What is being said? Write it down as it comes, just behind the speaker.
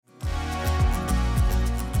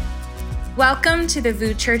Welcome to the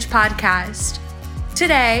VOO Church podcast.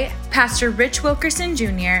 Today, Pastor Rich Wilkerson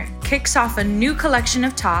Jr. kicks off a new collection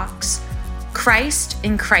of talks, Christ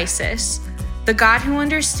in Crisis, the God who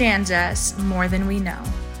understands us more than we know.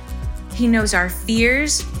 He knows our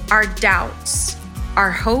fears, our doubts, our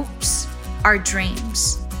hopes, our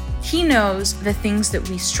dreams. He knows the things that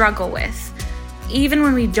we struggle with, even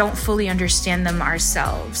when we don't fully understand them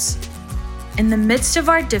ourselves. In the midst of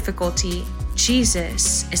our difficulty,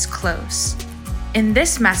 Jesus is close. In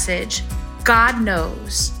this message, God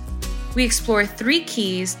knows. We explore 3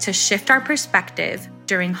 keys to shift our perspective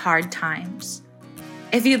during hard times.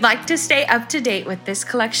 If you'd like to stay up to date with this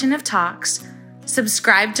collection of talks,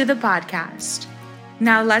 subscribe to the podcast.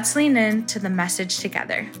 Now let's lean into the message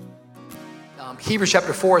together. Hebrews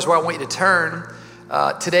chapter 4 is where I want you to turn.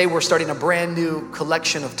 Today we're starting a brand new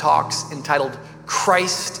collection of talks entitled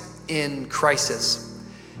Christ in Crisis.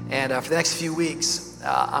 And for the next few weeks,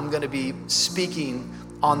 I'm going to be speaking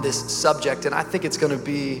on this subject, and I think it's going to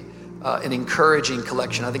be an encouraging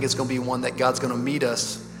collection. I think it's going to be one that God's going to meet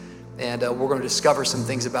us, and we're going to discover some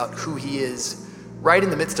things about who He is right in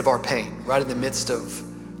the midst of our pain, right in the midst of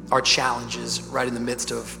our challenges, right in the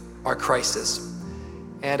midst of our crisis.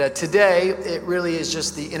 And today, it really is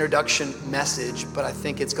just the introduction message, but I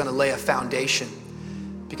think it's going to lay a foundation,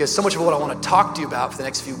 because so much of what I want to talk to you about for the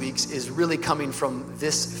next few weeks is really coming from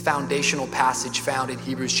this foundational passage found in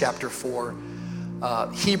Hebrews chapter 4.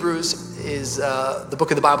 Hebrews is the book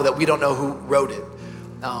of the Bible that we don't know who wrote it.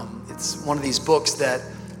 It's one of these books that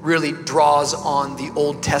really draws on the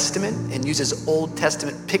Old Testament and uses Old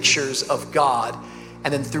Testament pictures of God,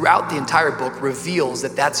 and then throughout the entire book reveals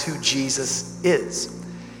that that's who Jesus is.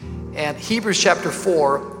 And Hebrews chapter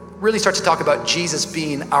 4 really starts to talk about Jesus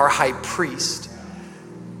being our high priest.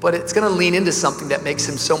 But it's going to lean into something that makes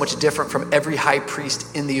him so much different from every high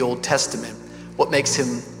priest in the Old Testament. What makes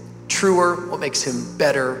him truer, what makes him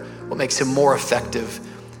better, what makes him more effective.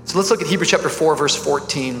 So let's look at Hebrews chapter 4, verse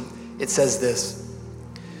 14. It says this.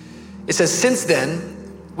 It says, "Since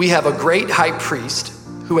then, we have a great high priest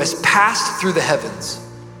who has passed through the heavens,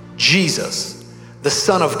 Jesus, the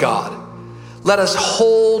Son of God. Let us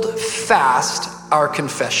hold fast our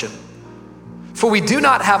confession. For we do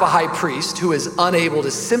not have a high priest who is unable to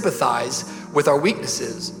sympathize with our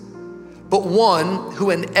weaknesses, but one who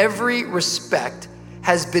in every respect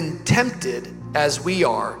has been tempted as we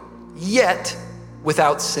are, yet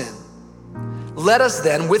without sin. Let us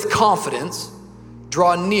then with confidence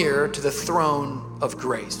draw near to the throne of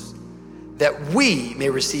grace, that we may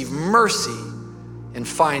receive mercy and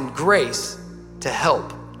find grace to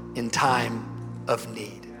help in time of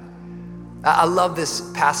need." I love this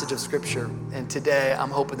passage of scripture, and today I'm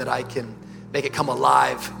hoping that I can make it come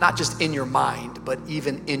alive, not just in your mind, but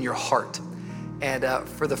even in your heart. And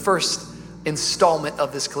for the first installment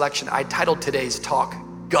of this collection, I titled today's talk,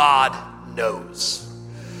 God Knows.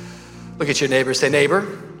 Look at your neighbor, say, neighbor,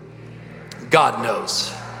 God knows.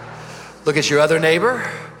 Look at your other neighbor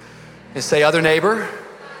and say, other neighbor,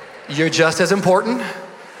 you're just as important.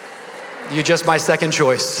 You're just my second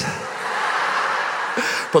choice.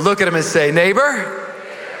 But look at him and say, neighbor,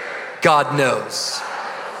 God knows.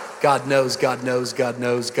 God knows, God knows, God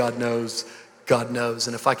knows, God knows, God knows.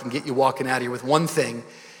 And if I can get you walking out of here with one thing,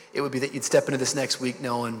 it would be that you'd step into this next week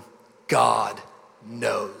knowing God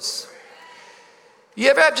knows. You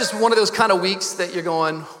ever have just one of those kind of weeks that you're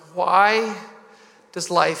going, why does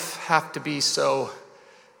life have to be so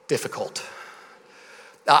difficult?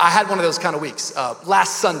 I had one of those kind of weeks.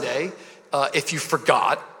 Last Sunday, if you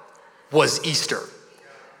forgot, was Easter.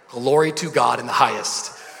 Glory to God in the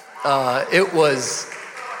highest. It was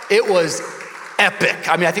epic.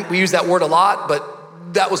 I mean, I think we use that word a lot, but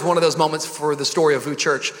that was one of those moments for the story of VOO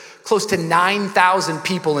Church. Close to 9,000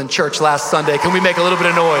 people in church last Sunday. Can we make a little bit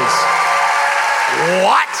of noise?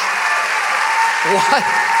 What?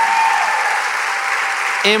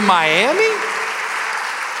 In Miami?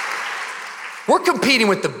 We're competing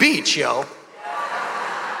with the beach, yo.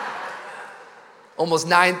 Almost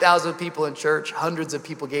 9,000 people in church. Hundreds of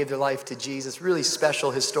people gave their life to Jesus. Really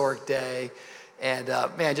special, historic day. And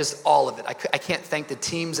man, just all of it. I can't thank the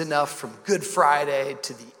teams enough, from Good Friday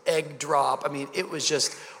to the egg drop. I mean, it was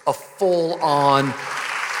just a full-on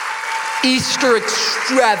Easter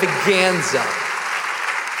extravaganza.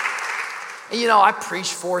 And you know, I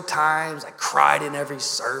preached 4 times. I cried in every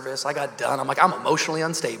service. I got done. I'm like, I'm emotionally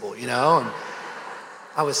unstable, you know?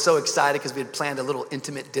 I was so excited because we had planned a little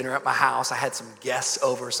intimate dinner at my house. I had some guests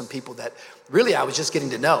over, some people that really I was just getting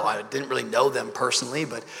to know. I didn't really know them personally,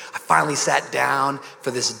 but I finally sat down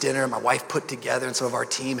for this dinner. My wife put together and some of our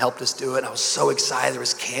team helped us do it. And I was so excited. There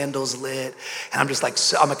was candles lit. And I'm just like,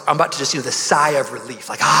 I'm about to just the sigh of relief.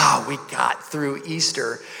 Like, we got through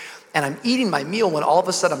Easter. And I'm eating my meal when all of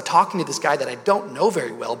a sudden I'm talking to this guy that I don't know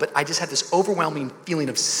very well, but I just had this overwhelming feeling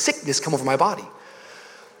of sickness come over my body.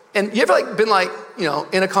 And you ever been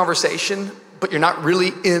in a conversation, but you're not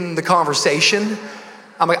really in the conversation?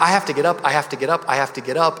 I'm like, I have to get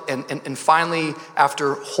up. And finally,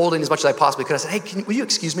 after holding as much as I possibly could, I said, hey, will you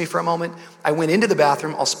excuse me for a moment? I went into the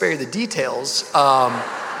bathroom. I'll spare you the details.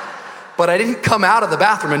 But I didn't come out of the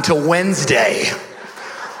bathroom until Wednesday.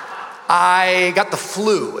 I got the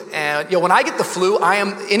flu. And when I get the flu,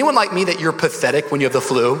 anyone like me that you're pathetic when you have the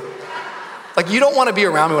flu? You don't want to be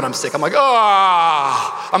around me when I'm sick. I'm like,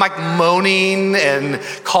 I'm moaning and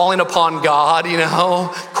calling upon God,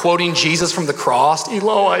 quoting Jesus from the cross.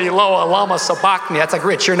 Eloah, Eloah, lama sabachthani. That's like,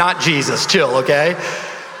 Rich, you're not Jesus. Chill, okay?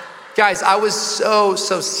 Guys, I was so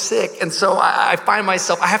sick. And so I find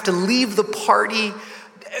myself, I have to leave the party.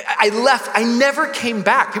 I left. I never came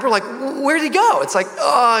back. People are like, where'd he go? It's like,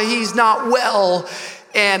 he's not well.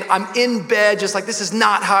 And I'm in bed, just like, this is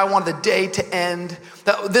not how I wanted the day to end.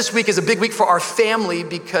 This week is a big week for our family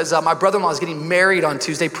because my brother-in-law is getting married on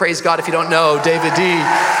Tuesday. Praise God, if you don't know, David D.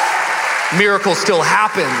 Miracles still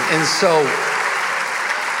happen. And so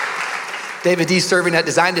David D's serving at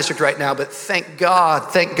Design District right now, but thank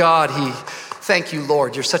God, thank you,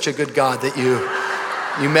 Lord. You're such a good God that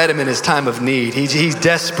you met him in his time of need. He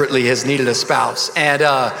desperately has needed a spouse. And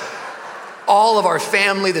all of our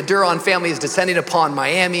family, the Duron family, is descending upon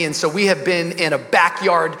Miami. And so we have been in a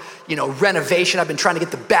backyard, renovation. I've been trying to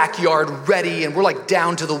get the backyard ready, and we're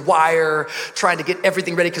down to the wire, trying to get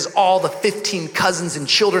everything ready because all the 15 cousins and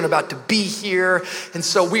children are about to be here. And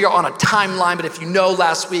so we are on a timeline. But if you know,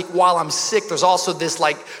 last week, while I'm sick, there's also this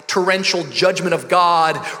torrential judgment of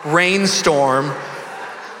God rainstorm.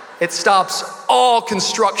 It stops all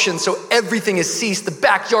construction, so everything is ceased. The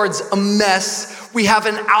backyard's a mess. We have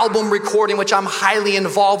an album recording, which I'm highly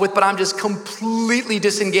involved with, but I'm just completely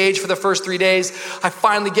disengaged for the first 3 days. I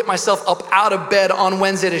finally get myself up out of bed on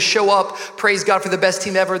Wednesday to show up. Praise God for the best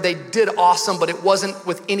team ever. They did awesome, but it wasn't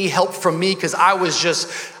with any help from me because I was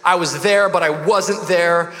there, but I wasn't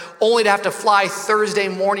there. Only to have to fly Thursday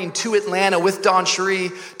morning to Atlanta with Don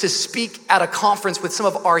Cherie to speak at a conference with some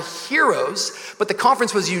of our heroes. But the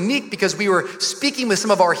conference was unique because we were speaking with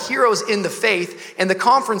some of our heroes in the faith, and the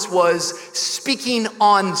conference was speaking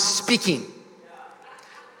on speaking,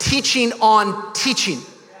 teaching on teaching.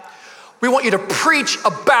 We want you to preach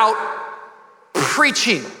about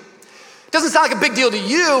preaching. It doesn't sound like a big deal to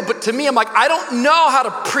you, but to me, I'm like, I don't know how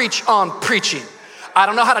to preach on preaching. I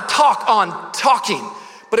don't know how to talk on talking.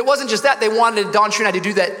 But it wasn't just that. They wanted Don Cherie and I to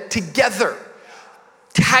do that together.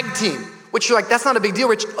 Tag team, which you're like, that's not a big deal,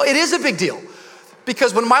 Rich. It is a big deal.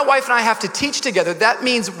 Because when my wife and I have to teach together, that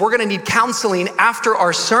means we're gonna need counseling after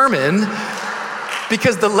our sermon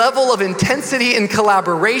because the level of intensity and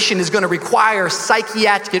collaboration is gonna require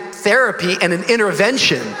psychiatric therapy and an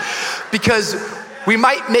intervention because we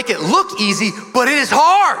might make it look easy, but it is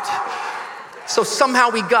hard. So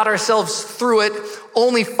somehow we got ourselves through it,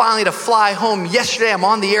 only finally to fly home. Yesterday, I'm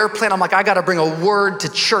on the airplane. I'm like, I gotta bring a word to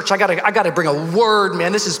church. I gotta bring a word,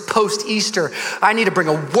 man. This is post-Easter. I need to bring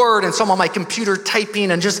a word. And so I'm on my computer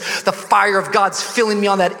typing and just the fire of God's filling me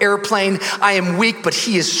on that airplane. I am weak, but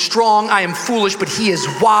he is strong. I am foolish, but he is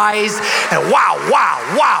wise. And wow,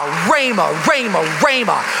 rhema.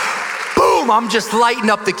 Boom, I'm just lighting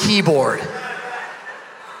up the keyboard.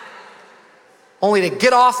 Only to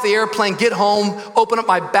get off the airplane, get home, open up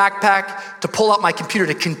my backpack to pull out my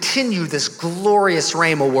computer to continue this glorious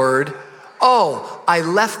rhema word. Oh, I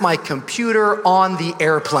left my computer on the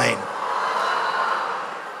airplane.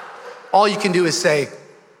 All you can do is say,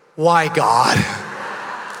 why God?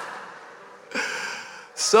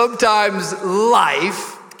 Sometimes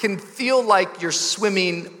life can feel like you're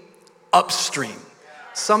swimming upstream.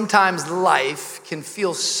 Sometimes life can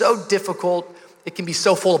feel so difficult. It can be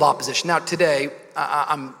so full of opposition. Now today,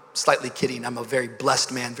 I'm slightly kidding. I'm a very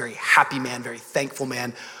blessed man, very happy man, very thankful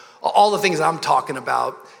man. All the things that I'm talking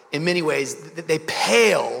about, in many ways, they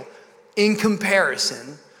pale in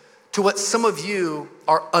comparison to what some of you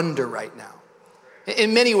are under right now.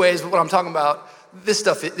 In many ways, what I'm talking about, this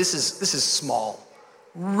is small,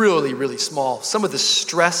 really, really small. Some of the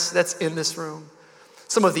stress that's in this room,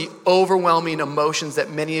 some of the overwhelming emotions that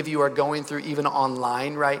many of you are going through even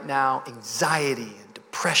online right now, anxiety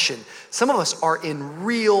and depression. Some of us are in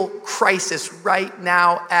real crisis right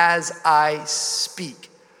now as I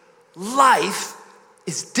speak. Life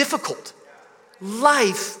is difficult.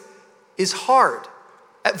 Life is hard.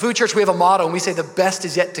 At VU Church, we have a motto, and we say the best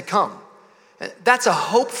is yet to come. That's a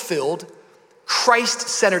hope-filled,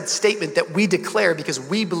 Christ-centered statement that we declare because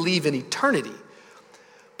we believe in eternity.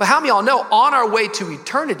 But how many of y'all know on our way to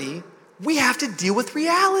eternity, we have to deal with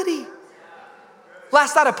reality?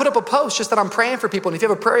 Last night I put up a post just that I'm praying for people, and if you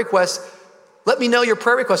have a prayer request, let me know your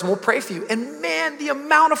prayer request and we'll pray for you. And man, the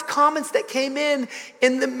amount of comments that came in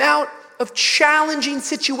and the amount of challenging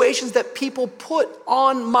situations that people put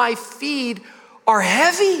on my feed are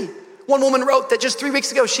heavy. One woman wrote that just 3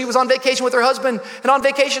 weeks ago, she was on vacation with her husband, and on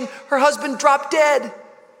vacation, her husband dropped dead.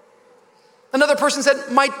 Another person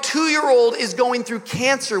said, my 2-year-old is going through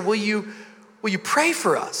cancer. Will you pray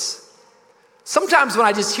for us? Sometimes when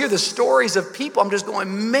I just hear the stories of people, I'm just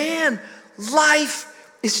going, man, life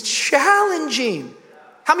is challenging.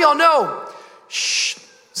 How many of y'all know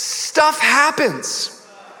stuff happens?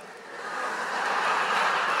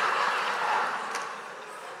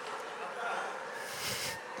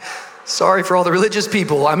 Sorry for all the religious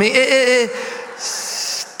people. I mean,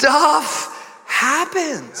 stuff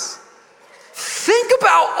happens. Think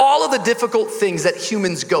about all of the difficult things that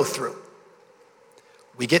humans go through.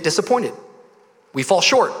 We get disappointed. We fall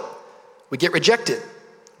short. We get rejected.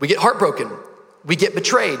 We get heartbroken. We get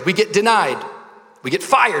betrayed. We get denied. We get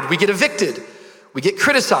fired. We get evicted. We get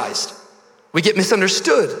criticized. We get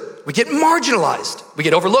misunderstood. We get marginalized. We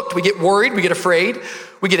get overlooked. We get worried. We get afraid.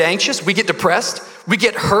 We get anxious. We get depressed. We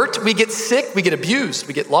get hurt. We get sick. We get abused.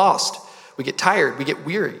 We get lost. We get tired. We get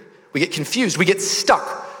weary. We get confused. We get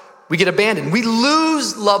stuck. We get abandoned. We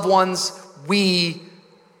lose loved ones. We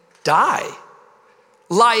die.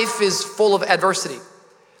 Life is full of adversity.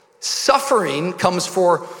 Suffering comes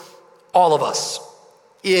for all of us.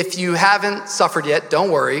 If you haven't suffered yet,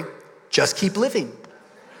 don't worry. Just keep living.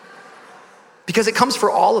 Because it comes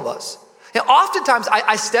for all of us. Now, oftentimes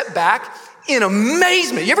I step back in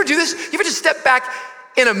amazement. You ever do this? You ever just step back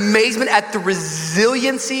in amazement at the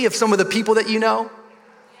resiliency of some of the people that you know?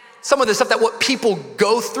 Some of the stuff that what people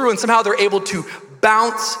go through and somehow they're able to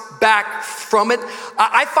bounce back from it.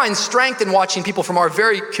 I find strength in watching people from our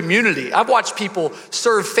very community. I've watched people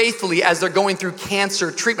serve faithfully as they're going through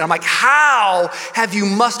cancer treatment. I'm like, how have you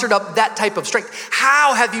mustered up that type of strength?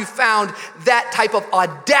 How have you found that type of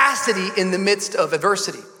audacity in the midst of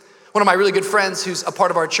adversity? One of my really good friends who's a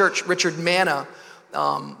part of our church, Richard Manna,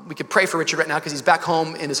 we could pray for Richard right now because he's back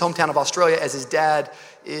home in his hometown of Australia as his dad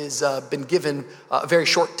is been given a very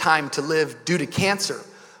short time to live due to cancer.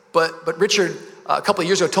 But Richard, a couple of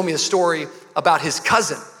years ago, told me a story about his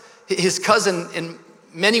cousin. His cousin, in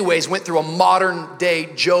many ways, went through a modern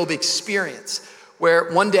day Job experience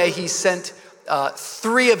where one day he sent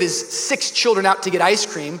 3 of his 6 children out to get ice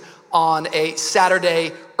cream on a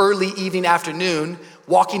Saturday early evening afternoon,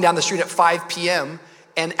 walking down the street at 5 p.m.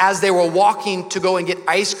 And as they were walking to go and get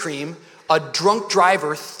ice cream, a drunk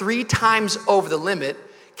driver 3 times over the limit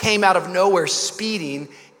came out of nowhere speeding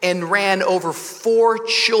and ran over 4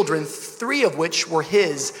 children, 3 of which were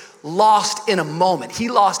his, lost in a moment. He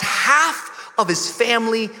lost half of his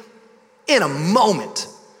family in a moment.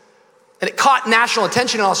 And it caught national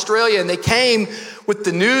attention in Australia, and they came with the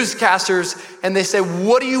newscasters and they said,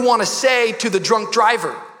 what do you want to say to the drunk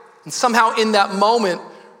driver? And somehow in that moment,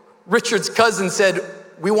 Richard's cousin said,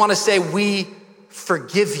 we want to say, we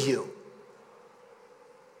forgive you.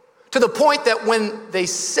 To the point that when they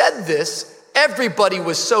said this, everybody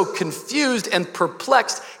was so confused and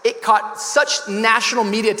perplexed, it caught such national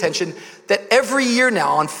media attention that every year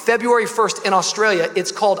now on February 1st in Australia,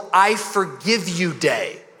 it's called I Forgive You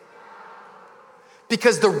Day.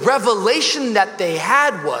 Because the revelation that they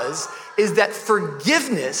had is that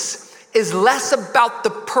forgiveness is less about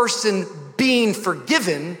the person being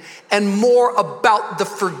forgiven and more about the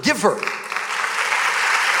forgiver.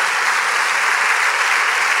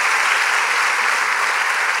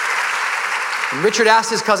 And Richard asked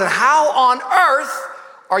his cousin, how on earth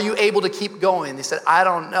are you able to keep going? They said, I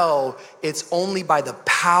don't know. It's only by the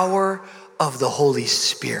power of the Holy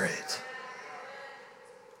Spirit.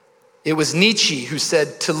 It was Nietzsche who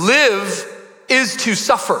said, to live is to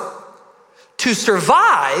suffer. To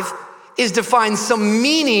survive is to find some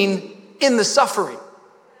meaning in the suffering.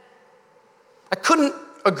 I couldn't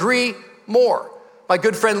agree more. My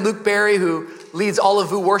good friend Luke Berry, who leads all of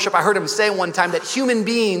VU worship, I heard him say one time that human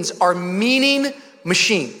beings are meaning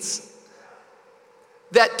machines.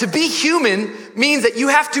 That to be human means that you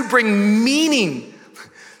have to bring meaning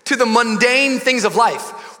to the mundane things of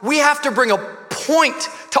life. We have to bring a point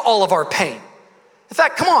to all of our pain. In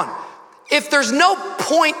fact, come on, if there's no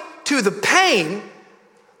point to the pain,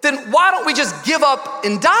 then why don't we just give up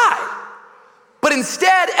and die? But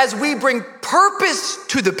instead, as we bring purpose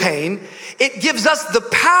to the pain, it gives us the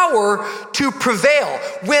power to prevail.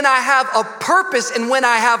 When I have a purpose and when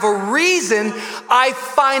I have a reason, I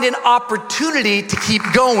find an opportunity to keep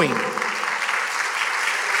going.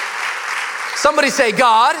 Somebody say,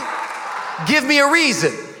 God, give me a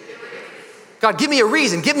reason. God, give me a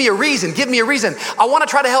reason, give me a reason, give me a reason. I wanna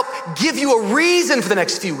try to help give you a reason for the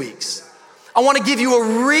next few weeks. I wanna give you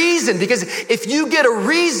a reason, because if you get a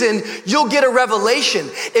reason, you'll get a revelation.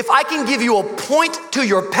 If I can give you a point to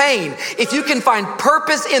your pain, if you can find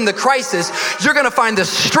purpose in the crisis, you're gonna find the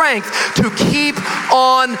strength to keep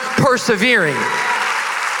on persevering.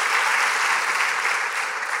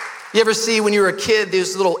 You ever see when you were a kid,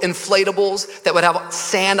 these little inflatables that would have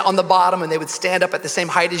sand on the bottom and they would stand up at the same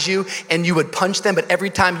height as you and you would punch them, but every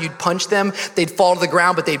time you'd punch them, they'd fall to the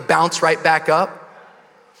ground, but they'd bounce right back up?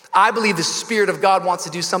 I believe the Spirit of God wants to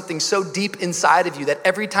do something so deep inside of you that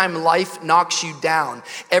every time life knocks you down,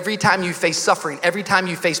 every time you face suffering, every time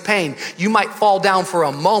you face pain, you might fall down for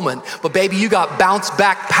a moment, but baby, you got bounce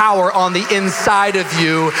back power on the inside of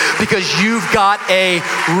you because you've got a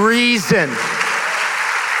reason.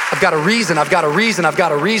 I've got a reason, I've got a reason, I've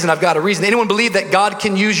got a reason, I've got a reason. Anyone believe that God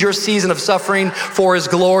can use your season of suffering for his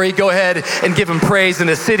glory? Go ahead and give him praise in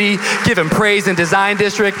the city, give him praise in Design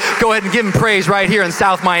District. Go ahead and give him praise right here in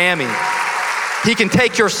South Miami. He can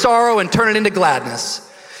take your sorrow and turn it into gladness.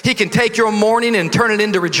 He can take your mourning and turn it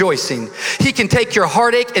into rejoicing. He can take your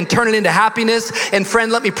heartache and turn it into happiness. And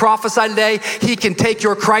friend, let me prophesy today, he can take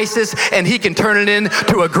your crisis and he can turn it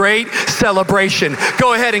into a great celebration.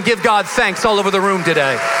 Go ahead and give God thanks all over the room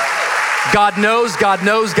today. God knows, God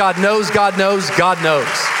knows, God knows, God knows, God knows.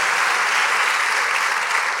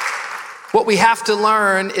 What we have to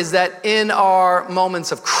learn is that in our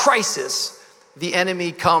moments of crisis, the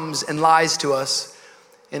enemy comes and lies to us.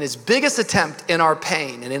 And his biggest attempt in our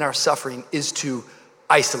pain and in our suffering is to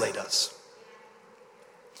isolate us.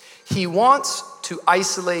 He wants to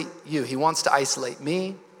isolate you. He wants to isolate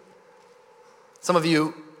me. Some of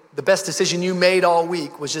you, the best decision you made all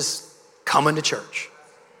week was just coming to church.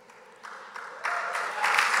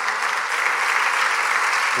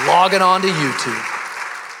 Logging on to YouTube.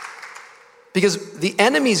 Because the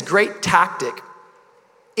enemy's great tactic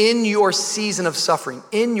in your season of suffering,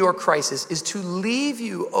 in your crisis, is to leave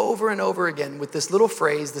you over and over again with this little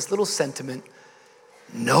phrase, this little sentiment,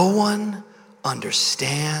 no one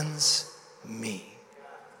understands me.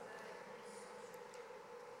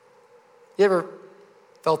 You ever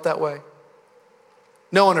felt that way?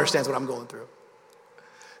 No one understands what I'm going through.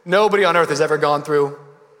 Nobody on earth has ever gone through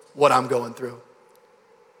what I'm going through.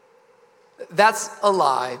 That's a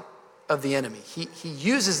lie of the enemy. He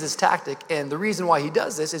uses this tactic, and the reason why he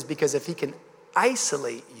does this is because if he can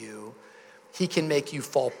isolate you, he can make you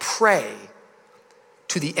fall prey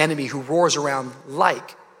to the enemy who roars around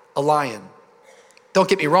like a lion. Don't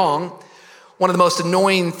get me wrong, one of the most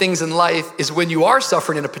annoying things in life is when you are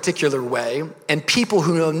suffering in a particular way and people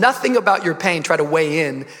who know nothing about your pain try to weigh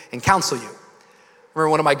in and counsel you. I remember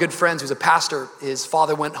one of my good friends who's a pastor, his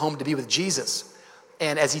father went home to be with Jesus.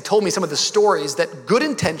 And as he told me some of the stories that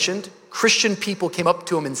good-intentioned Christian people came up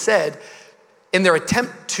to him and said, in their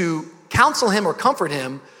attempt to counsel him or comfort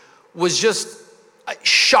him, was just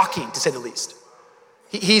shocking, to say the least.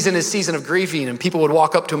 He's in his season of grieving, and people would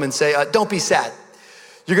walk up to him and say, don't be sad.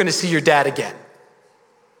 You're gonna see your dad again.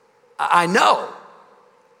 I know,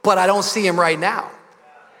 but I don't see him right now.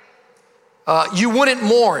 You wouldn't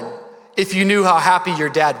mourn if you knew how happy your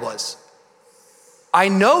dad was. I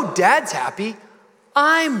know dad's happy.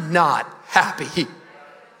 I'm not happy.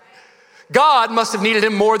 God must have needed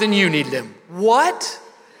him more than you needed him. What?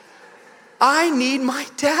 I need my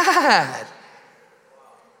dad.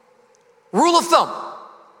 Rule of thumb,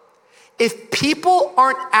 if people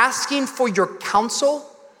aren't asking for your counsel,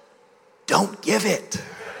 don't give it.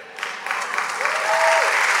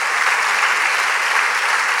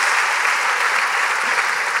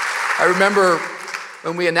 I remember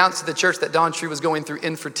when we announced to the church that Dawn Tree was going through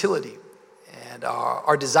infertility and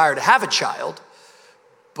our desire to have a child,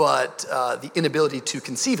 but the inability to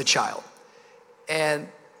conceive a child. And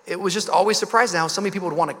it was just always surprising how so many people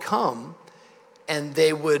would want to come and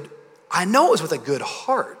they would, I know it was with a good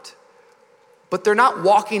heart, but they're not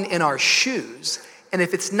walking in our shoes. And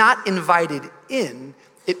if it's not invited in,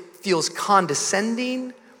 it feels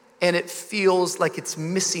condescending and it feels like it's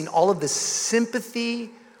missing all of the sympathy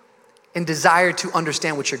and desire to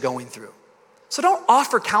understand what you're going through. So don't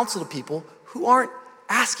offer counsel to people who aren't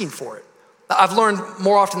asking for it. I've learned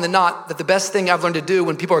more often than not that the best thing I've learned to do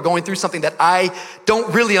when people are going through something that I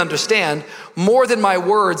don't really understand, more than my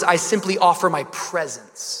words, I simply offer my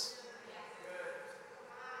presence.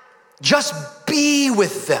 Just be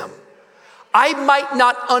with them. I might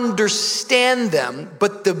not understand them,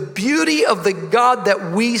 but the beauty of the God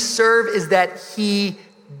that we serve is that he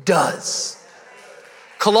does.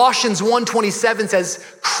 Colossians 1:27 says,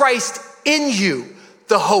 Christ in you,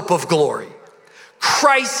 the hope of glory.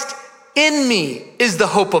 Christ in me is the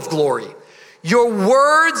hope of glory. Your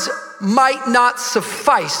words might not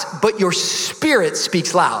suffice, but your spirit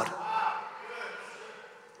speaks loud.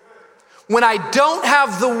 When I don't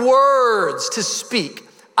have the words to speak,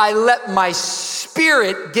 I let my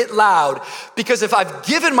spirit get loud, because if I've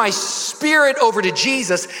given my spirit over to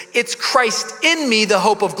Jesus, it's Christ in me, the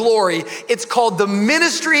hope of glory. It's called the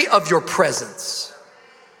ministry of your presence.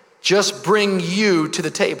 Just bring you to the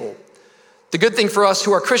table. The good thing for us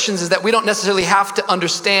who are Christians is that we don't necessarily have to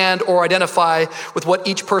understand or identify with what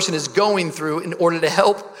each person is going through in order to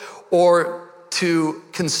help or to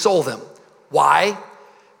console them. Why?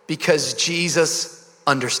 Because Jesus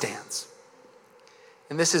understands.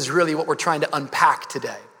 And this is really what we're trying to unpack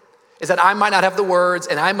today, is that I might not have the words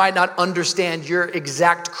and I might not understand your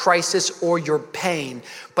exact crisis or your pain,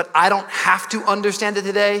 but I don't have to understand it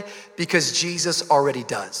today because Jesus already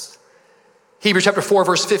does. Hebrews chapter 4,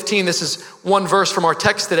 verse 15, this is one verse from our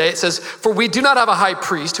text today. It says, for we do not have a high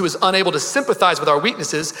priest who is unable to sympathize with our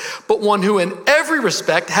weaknesses, but one who in every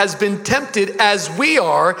respect has been tempted as we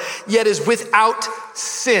are, yet is without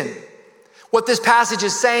sin. What this passage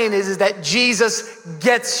is saying is that Jesus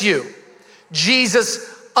gets you.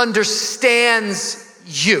 Jesus understands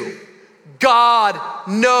you. God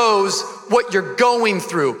knows what you're going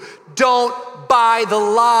through. Don't buy the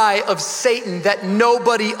lie of Satan that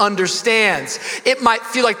nobody understands. It might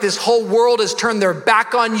feel like this whole world has turned their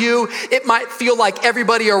back on you. It might feel like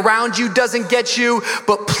everybody around you doesn't get you,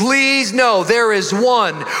 but please know there is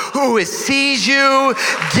one who sees you,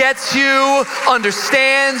 gets you,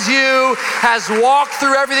 understands you, has walked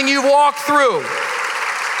through everything you've walked through.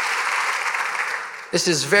 This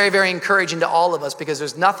is very, very encouraging to all of us, because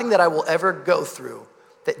there's nothing that I will ever go through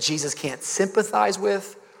that Jesus can't sympathize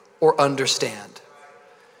with or understand.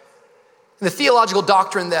 And the theological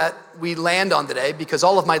doctrine that we land on today, because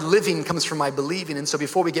all of my living comes from my believing, and so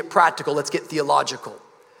before we get practical, let's get theological.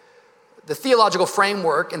 The theological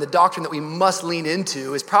framework and the doctrine that we must lean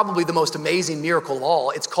into is probably the most amazing miracle of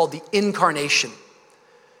all. It's called the incarnation.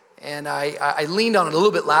 And I leaned on it a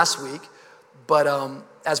little bit last week, but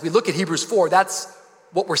as we look at Hebrews 4, that's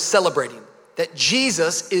what we're celebrating, that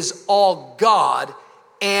Jesus is all God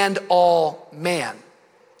and all man.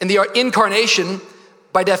 And the incarnation,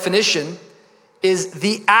 by definition, is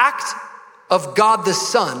the act of God the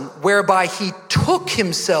Son, whereby he took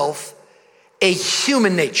himself a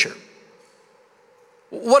human nature.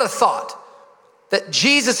 What a thought, that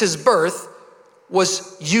Jesus' birth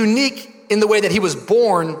was unique in the way that he was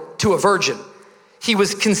born to a virgin. He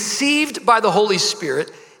was conceived by the Holy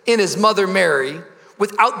Spirit in his mother Mary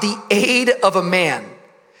without the aid of a man.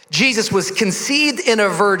 Jesus was conceived in a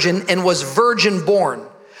virgin and was virgin born.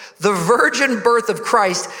 The virgin birth of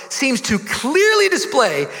Christ seems to clearly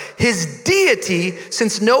display his deity,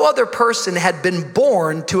 since no other person had been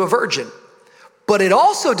born to a virgin. But it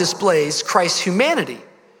also displays Christ's humanity.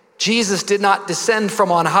 Jesus did not descend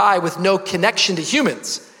from on high with no connection to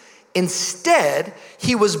humans. Instead,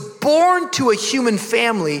 he was born to a human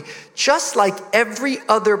family, just like every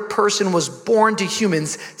other person was born to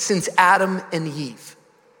humans since Adam and Eve.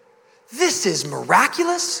 This is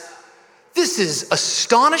miraculous. This is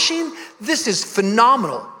astonishing. This is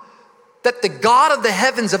phenomenal, that the God of the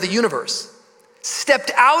heavens of the universe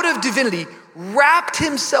stepped out of divinity, wrapped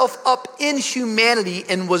himself up in humanity,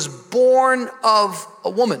 and was born of a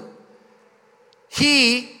woman.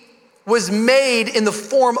 He was made in the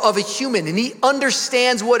form of a human, and he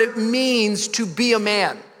understands what it means to be a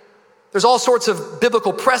man. There's all sorts of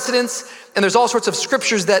biblical precedents, and there's all sorts of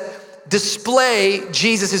scriptures that display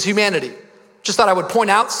Jesus' humanity. Just thought I would point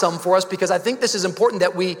out some for us, because I think this is important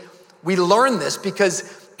that we learn this,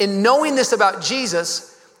 because in knowing this about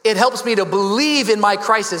Jesus, it helps me to believe in my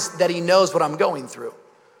crisis that he knows what I'm going through.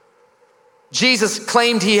 Jesus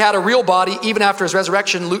claimed he had a real body even after his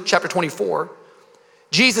resurrection, Luke chapter 24.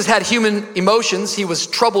 Jesus had human emotions. He was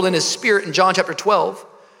troubled in his spirit in John chapter 12.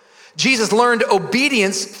 Jesus learned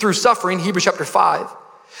obedience through suffering, Hebrews chapter 5.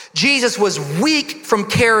 Jesus was weak from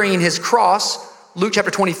carrying his cross, Luke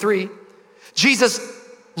chapter 23. Jesus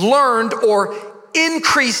learned or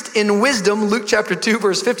increased in wisdom, Luke chapter 2,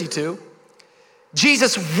 verse 52.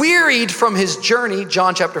 Jesus wearied from his journey,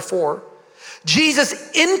 John chapter 4.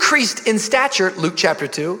 Jesus increased in stature, Luke chapter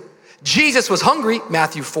 2. Jesus was hungry,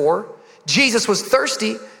 Matthew 4. Jesus was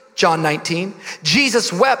thirsty, John 19.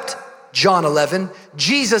 Jesus wept, John 11.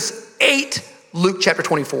 Jesus ate, Luke chapter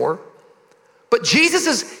 24. But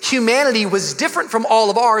Jesus' humanity was different from all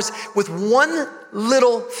of ours with one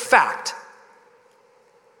little fact.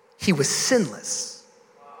 He was sinless.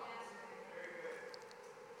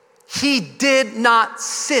 He did not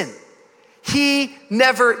sin. He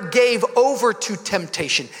never gave over to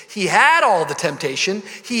temptation. He had all the temptation.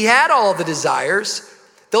 He had all the desires.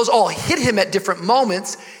 Those all hit him at different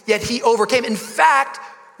moments, yet he overcame. In fact,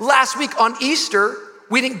 last week on Easter,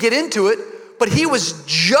 we didn't get into it, but he was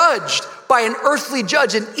judged by an earthly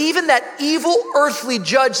judge. And even that evil earthly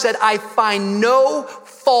judge said, I find no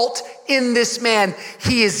fault in this man.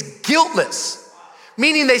 He is guiltless.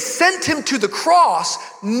 Meaning they sent him to the cross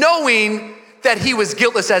knowing that he was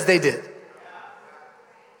guiltless as they did.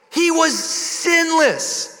 He was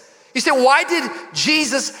sinless. You say, why did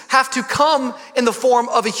Jesus have to come in the form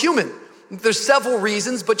of a human? There's several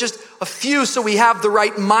reasons, but just a few so we have the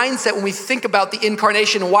right mindset when we think about the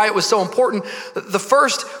incarnation and why it was so important. The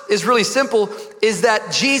first is really simple, is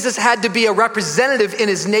that Jesus had to be a representative in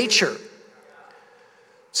his nature.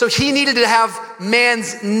 So he needed to have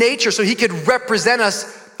man's nature so he could represent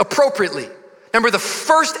us appropriately. Remember the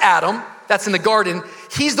first Adam, that's in the garden,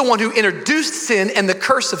 he's the one who introduced sin and the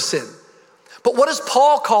curse of sin. But what does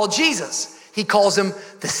Paul call Jesus? He calls him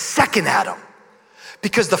the second Adam.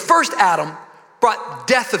 Because the first Adam brought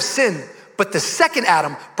death of sin, but the second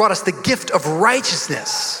Adam brought us the gift of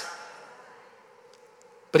righteousness.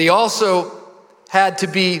 But he also had to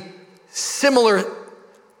be similar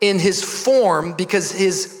in his form, because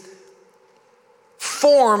his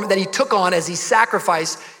form that he took on as he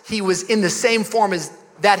sacrificed, he was in the same form as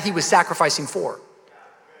that he was sacrificing for.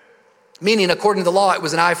 Meaning, according to the law, it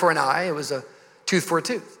was an eye for an eye, it was a tooth for a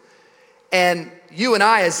tooth. And you and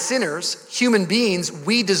I as sinners, human beings,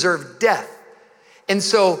 we deserve death. And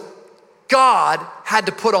so God had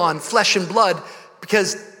to put on flesh and blood,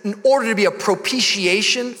 because in order to be a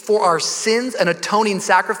propitiation for our sins, an atoning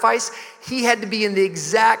sacrifice, he had to be in the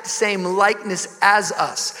exact same likeness as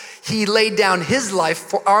us. He laid down his life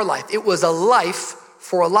for our life. It was a life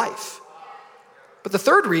for a life. But the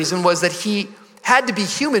third reason was that he had to be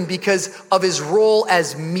human because of his role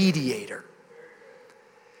as mediator.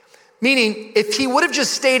 Meaning, if he would have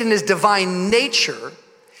just stayed in his divine nature,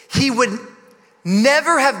 he would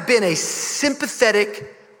never have been a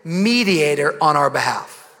sympathetic mediator on our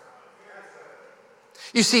behalf.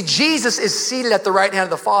 You see, Jesus is seated at the right hand of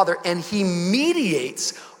the Father, and he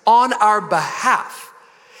mediates on our behalf.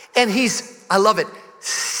 And he's, I love it,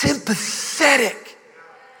 sympathetic.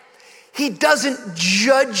 He doesn't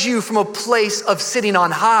judge you from a place of sitting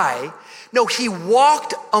on high. No, he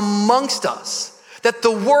walked amongst us, that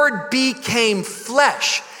the word became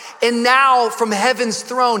flesh. And now from heaven's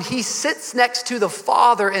throne, he sits next to the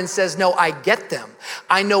Father and says, no, I get them.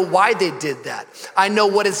 I know why they did that. I know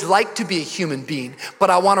what it's like to be a human being,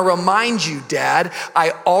 but I want to remind you, Dad,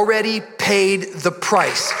 I already paid the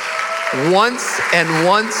price once and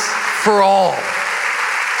once for all.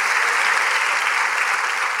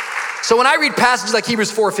 So when I read passages like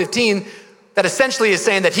Hebrews 4:15, that essentially is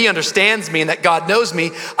saying that he understands me and that God knows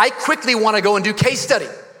me, I quickly want to go and do case study.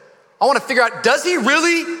 I want to figure out, does he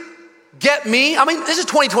really get me? I mean, this is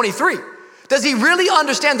 2023. Does he really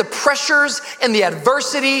understand the pressures and the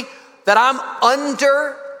adversity that I'm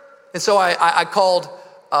under? And so I called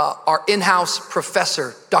our in-house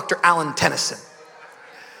professor, Dr. Alan Tennyson.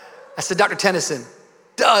 I said, Dr. Tennyson,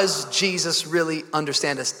 does Jesus really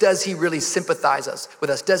understand us? Does he really sympathize with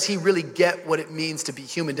us? Does he really get what it means to be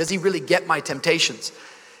human? Does he really get my temptations?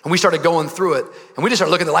 And we started going through it, and we just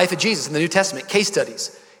started looking at the life of Jesus in the New Testament, case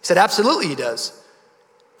studies. He said, absolutely he does.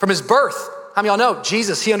 From his birth, how many of y'all know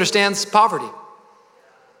Jesus, he understands poverty.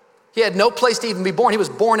 He had no place to even be born. He was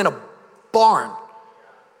born in a barn.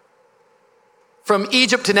 From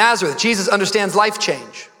Egypt to Nazareth, Jesus understands life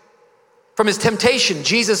change. From his temptation,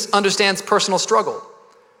 Jesus understands personal struggle.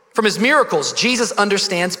 From his miracles, Jesus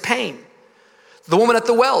understands pain. The woman at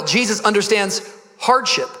the well, Jesus understands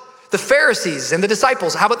hardship. The Pharisees and the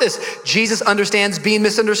disciples, how about this? Jesus understands being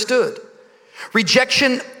misunderstood.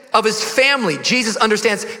 Rejection of his family, Jesus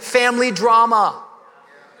understands family drama.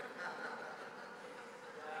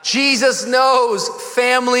 Jesus knows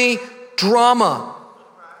family drama.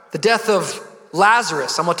 The death of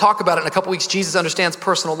Lazarus, I'm gonna talk about it in a couple weeks. Jesus understands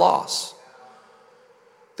personal loss.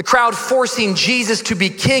 The crowd forcing Jesus to be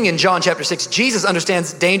king in John chapter 6. Jesus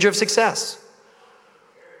understands danger of success.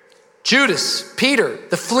 Judas, Peter,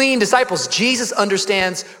 the fleeing disciples. Jesus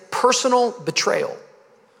understands personal betrayal.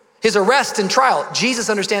 His arrest and trial, Jesus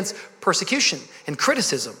understands persecution and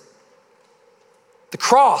criticism. The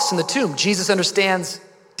cross and the tomb, Jesus understands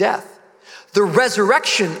death. The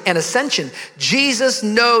resurrection and ascension, Jesus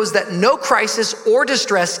knows that no crisis or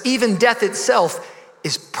distress, even death itself,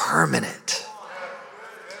 is permanent.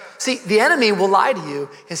 See, the enemy will lie to you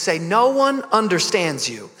and say, no one understands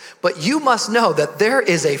you, but you must know that there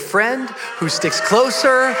is a friend who sticks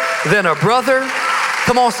closer than a brother.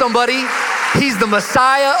 Come on, somebody. He's the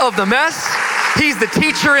Messiah of the mess. He's the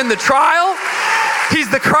teacher in the trial. He's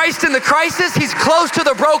the Christ in the crisis. He's close to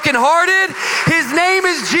the brokenhearted. His name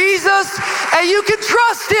is Jesus, and you can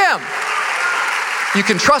trust him. You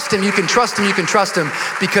can trust him, you can trust him, you can trust him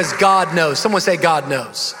because God knows. Someone say, God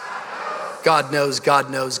knows. God knows, God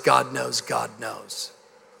knows, God knows, God knows.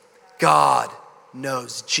 God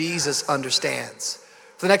knows. Jesus understands.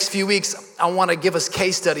 For the next few weeks, I want to give us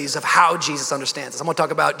case studies of how Jesus understands us. I want to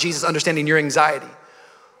talk about Jesus understanding your anxiety.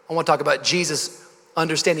 I want to talk about Jesus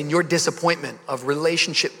understanding your disappointment of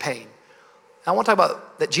relationship pain. I want to talk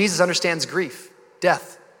about that Jesus understands grief,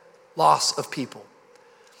 death, loss of people.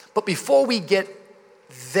 But before we get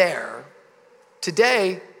there,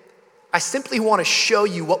 today, I simply want to show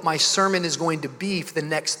you what my sermon is going to be for the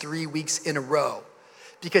next 3 weeks in a row.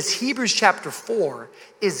 Because Hebrews chapter 4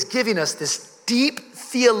 is giving us this deep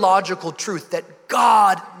theological truth that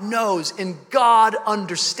God knows and God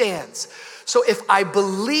understands. So if I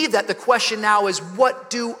believe that, the question now is, what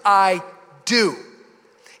do I do?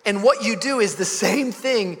 And what you do is the same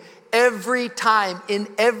thing every time, in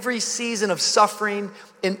every season of suffering,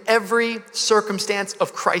 in every circumstance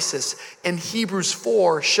of crisis. And Hebrews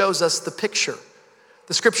 4 shows us the picture.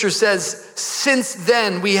 The scripture says, since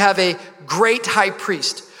then we have a great high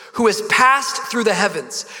priest who has passed through the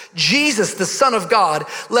heavens, Jesus, the Son of God.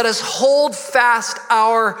 Let us hold fast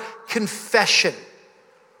our confession.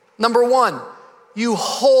 Number one, you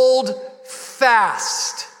hold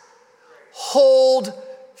fast. Hold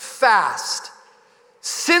fast.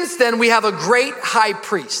 Since then, we have a great high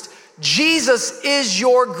priest. Jesus is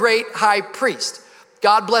your great high priest.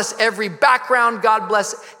 God bless every background. God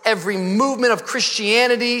bless every movement of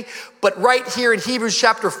Christianity. But right here in Hebrews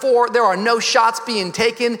chapter 4, there are no shots being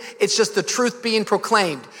taken. It's just the truth being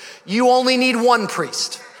proclaimed. You only need one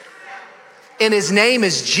priest. And his name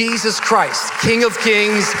is Jesus Christ, King of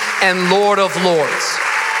Kings and Lord of Lords.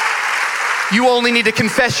 You only need to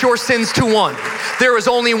confess your sins to one. There is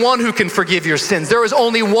only one who can forgive your sins. There is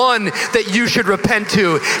only one that you should repent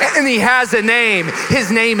to. And he has a name.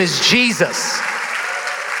 His name is Jesus.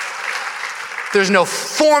 There's no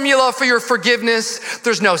formula for your forgiveness.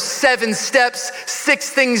 There's no 7 steps, 6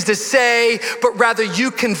 things to say, but rather you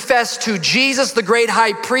confess to Jesus, the great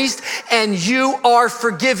high priest, and you are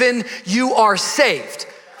forgiven, you are saved.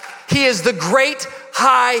 He is the great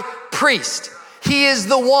high priest. He is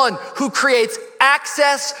the one who creates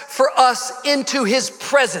access for us into his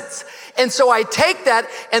presence. And so I take that,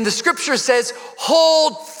 and the scripture says,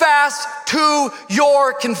 hold fast to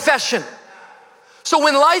your confession. So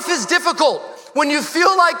when life is difficult, when you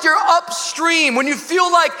feel like you're upstream, when you feel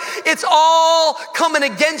like it's all coming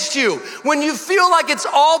against you, when you feel like it's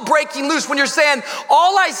all breaking loose, when you're saying,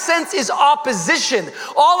 all I sense is opposition,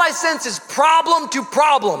 all I sense is problem to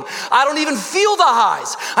problem, I don't even feel the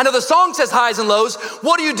highs. I know the song says highs and lows.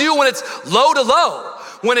 What do you do when it's low to low,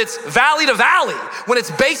 when it's valley to valley, when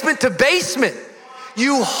it's basement to basement?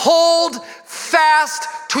 You hold fast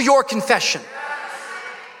to your confession.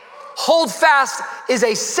 Hold fast is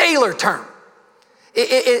a sailor term.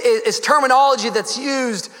 It's terminology that's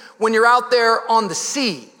used when you're out there on the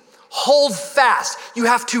sea. Hold fast. You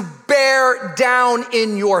have to bear down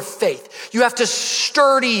in your faith. You have to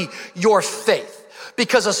sturdy your faith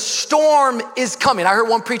because a storm is coming. I heard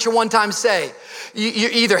one preacher one time say,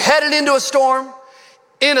 you're either headed into a storm,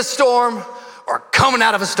 in a storm, or coming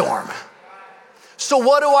out of a storm. So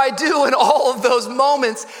what do I do in all of those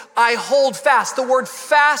moments? I hold fast. The word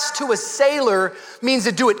fast to a sailor means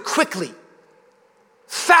to do it quickly.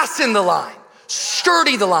 Fasten the line,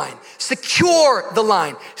 sturdy the line, secure the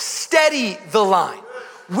line, steady the line.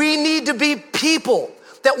 We need to be people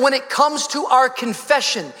that when it comes to our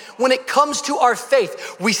confession, when it comes to our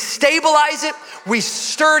faith, we stabilize it, we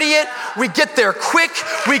sturdy it, we get there quick,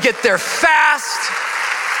 we get there fast.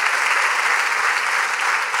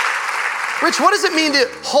 Rich, what does it mean to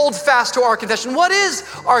hold fast to our confession? What is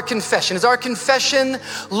our confession? Is our confession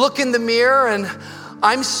look in the mirror and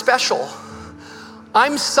I'm special?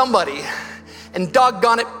 I'm somebody, and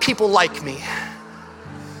doggone it, people like me.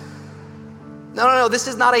 No, this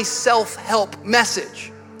is not a self-help message.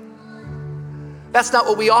 That's not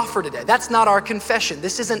what we offer today. That's not our confession.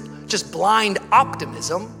 This isn't just blind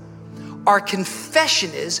optimism. our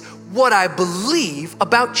confession is what I believe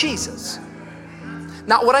about Jesus.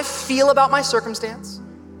 Not what I feel about my circumstance.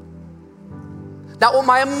 Not what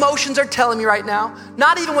my emotions are telling me right now.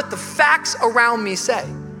 Not even what the facts around me say.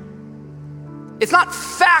 It's not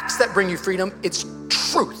facts that bring you freedom, it's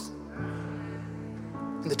truth.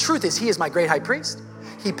 And the truth is, he is my great high priest.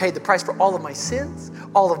 He paid the price for all of my sins,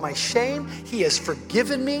 all of my shame. He has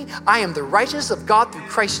forgiven me. I am the righteousness of God through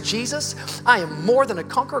Christ Jesus. I am more than a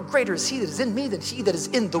conqueror. Greater is he that is in me than he that is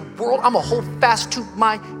in the world. I'm gonna hold fast to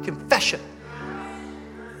my confession.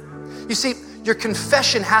 You see, your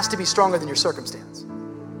confession has to be stronger than your circumstance.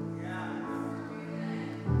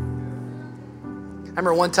 I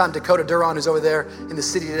remember one time Dakota Duran, who's over there in the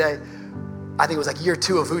city today, I think it was like year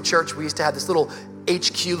 2 of Who Church. We used to have this little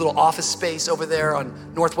HQ, little office space over there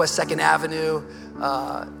on Northwest 2nd Avenue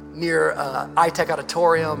near iTech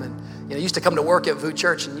Auditorium. And you used to come to work at Voo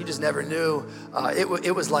Church and you just never knew.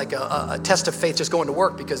 It was like a test of faith just going to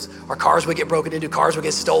work because our cars would get broken into, cars would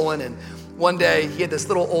get stolen. And one day he had this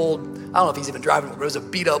little old, I don't know if he's even driving, but it was a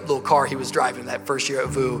beat up little car he was driving that first year at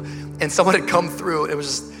Voo. And someone had come through and it was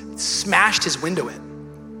just smashed his window in.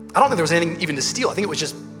 I don't think there was anything even to steal. I think it was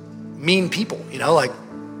just mean people, like,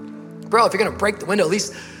 bro, if you're gonna break the window, at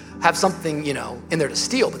least have something, in there to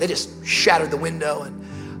steal. But they just shattered the window,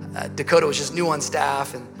 and Dakota was just new on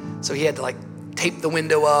staff, and so he had to like tape the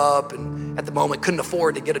window up, and at the moment couldn't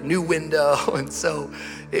afford to get a new window, and so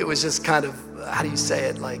it was just kind of, how do you say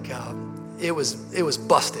it? Like it was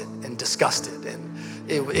busted and disgusted, and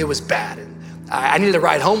it was bad. And I needed a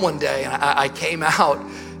ride home one day, and I came out.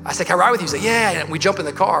 I said, can I ride with you? He's like, yeah. And we jump in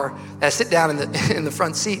the car, and I sit down in the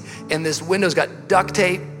front seat, and this window's got duct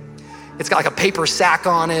tape. It's got like a paper sack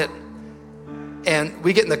on it. And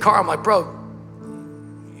we get in the car. I'm like, bro,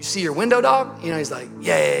 you see your window, dog? He's like,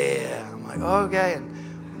 yeah. I'm like, okay.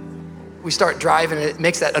 And we start driving, and it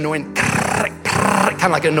makes that annoying, kind of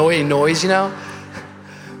like annoying noise,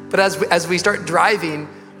 But as we start driving,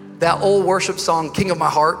 that old worship song, King of My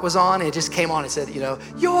Heart, was on, and it just came on and said,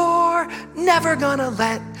 you're never gonna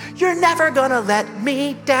let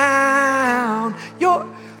me down.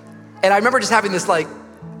 And I remember just having this like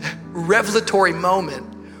revelatory moment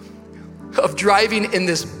of driving in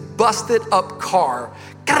this busted up car.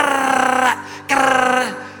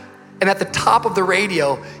 And at the top of the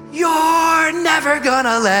radio, you're never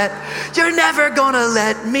gonna let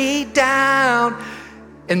me down.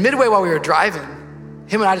 And midway while we were driving,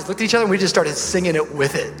 him and I just looked at each other and we just started singing it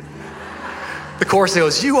with it. The chorus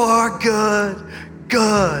goes, you are good,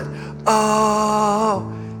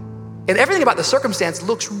 oh. And everything about the circumstance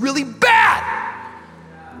looks really bad.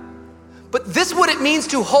 But this is what it means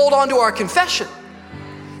to hold on to our confession.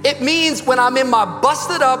 It means when I'm in my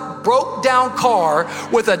busted up, broke down car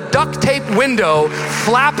with a duct tape window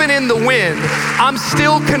flapping in the wind, I'm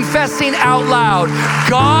still confessing out loud,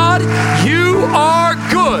 God, you are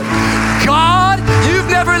good. God, you've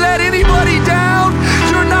never let anybody down.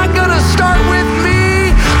 You're not gonna start with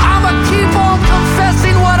me. I'ma keep on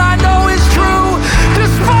confessing what I know is true,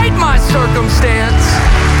 despite my circumstance.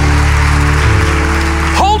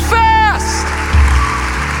 Hold fast.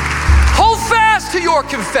 Hold fast to your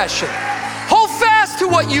confession. Hold fast to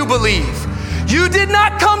what you believe. You did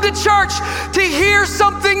not come to church to hear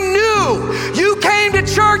something new. You came to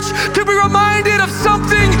church to be reminded of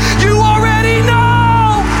something you already know.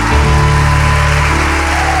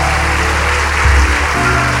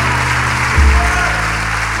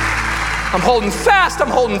 I'm holding fast.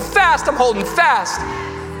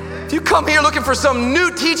 If you come here looking for some new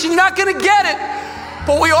teaching, you're not gonna get it.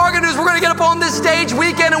 But what we are gonna do is we're gonna get up on this stage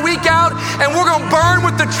week in and week out, and we're gonna burn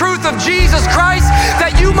with the truth of Jesus Christ,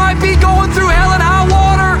 that you might be going through hell and high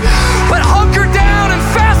water, but hunker down and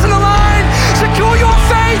fasten the line, secure your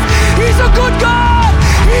faith. He's a good God.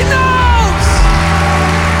 He knows.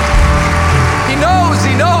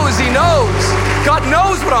 God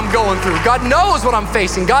knows what I'm going through. God knows what I'm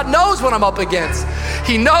facing. God knows what I'm up against.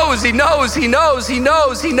 He knows.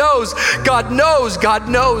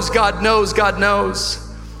 God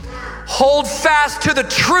knows. Hold fast to the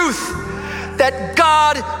truth that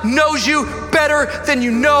God knows you better than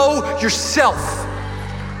you know yourself.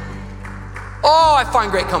 Oh, I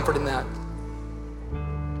find great comfort in that.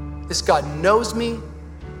 This God knows me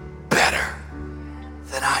better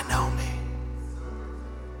than I know me.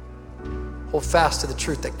 Hold fast to the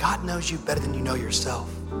truth that God knows you better than you know yourself.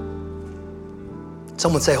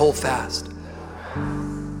 Someone say, hold fast.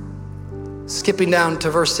 Skipping down to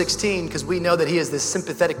verse 16, because we know that he is this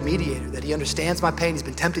sympathetic mediator, that he understands my pain. He's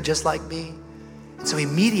been tempted just like me. And so he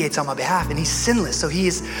mediates on my behalf, and he's sinless. So he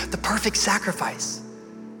is the perfect sacrifice.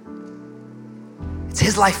 It's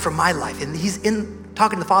his life for my life, and he's in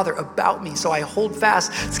talking to the Father about me. So I hold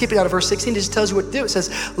fast. Skipping out of verse 16, it just tells you what to do. It says,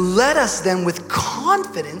 let us then with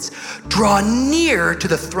confidence draw near to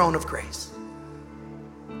the throne of grace.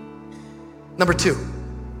 Number 2,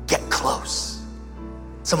 get close.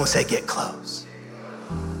 Someone say, get close.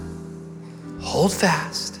 Hold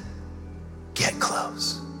fast, get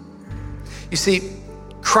close. You see,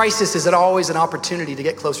 crisis is always an opportunity to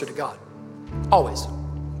get closer to God. Always.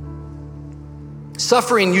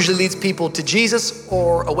 Suffering usually leads people to Jesus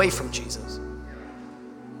or away from Jesus.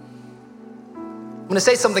 I'm gonna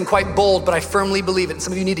say something quite bold, but I firmly believe it. And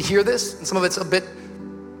some of you need to hear this, and some of it's a bit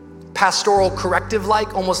pastoral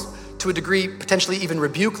corrective-like, almost to a degree, potentially even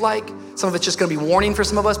rebuke-like. Some of it's just gonna be warning for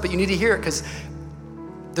some of us, but you need to hear it because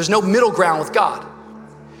there's no middle ground with God.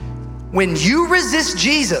 When you resist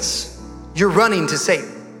Jesus, you're running to Satan.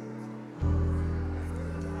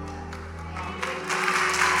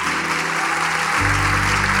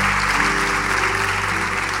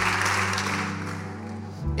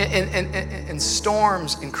 And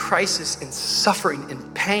storms and crisis and suffering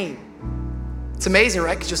and pain. It's amazing,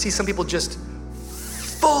 right? Because you'll see some people just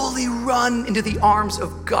fully run into the arms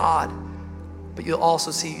of God, but you'll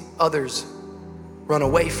also see others run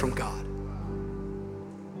away from God.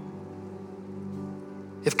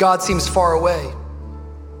 If God seems far away,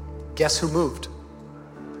 guess who moved?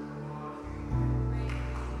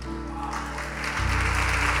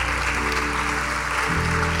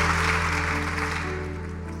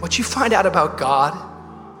 What you find out about God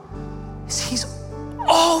is he's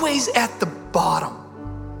always at the bottom.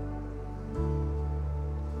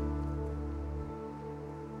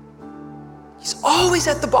 He's always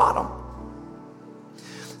at the bottom.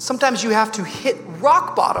 Sometimes you have to hit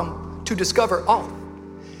rock bottom to discover, oh,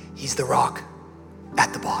 he's the rock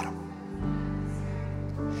at the bottom.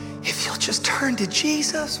 If you'll just turn to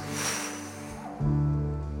Jesus,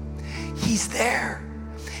 he's there.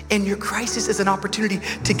 And your crisis is an opportunity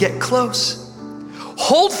to get close.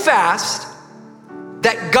 Hold fast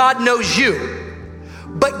that God knows you,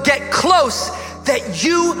 but get close that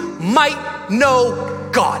you might know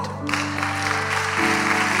God.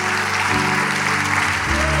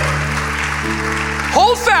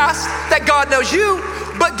 Hold fast that God knows you,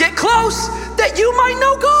 but get close that you might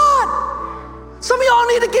know God. Some of y'all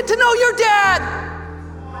need to get to know your dad.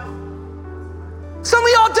 Some of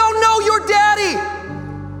y'all don't know your daddy.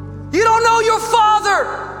 You don't know your Father.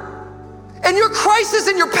 And your crisis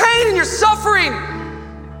and your pain and your suffering.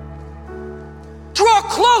 Draw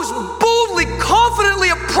close, boldly, confidently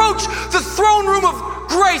approach the throne room of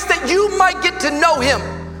grace that you might get to know him.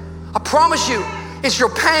 I promise you, it's your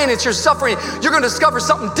pain, it's your suffering. You're gonna discover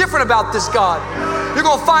something different about this God. You're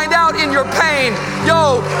gonna find out in your pain,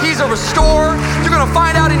 he's a restorer. You're gonna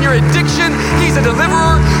find out in your addiction, he's a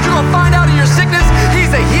deliverer. You're gonna find out in your sickness,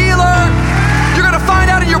 he's a healer. You're gonna find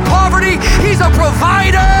out in your poverty, he's a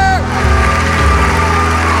provider.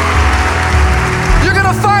 You're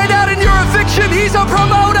gonna find out in your eviction, he's a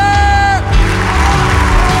promoter.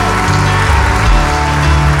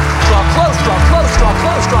 Draw close, draw close, draw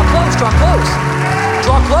close, draw close, draw close.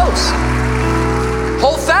 Draw close.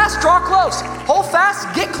 Hold fast, draw close. Hold fast,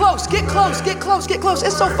 get close, get close, get close, get close.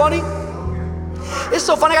 It's so funny. It's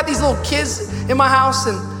so funny. I got these little kids in my house,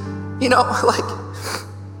 and like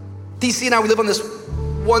DC and I, we live on this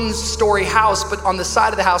 1-story house, but on the side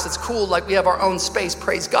of the house, it's cool. Like we have our own space,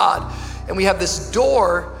 praise God. And we have this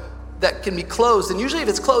door that can be closed. And usually if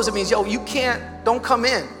it's closed, it means, don't come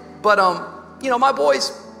in. But, my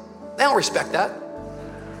boys, they don't respect that.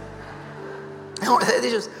 They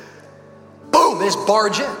just, boom, they just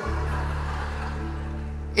barge in.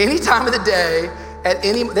 Any time of the day,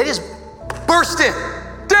 they just burst in.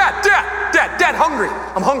 Dad, hungry.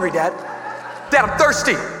 I'm hungry, Dad. Dad, I'm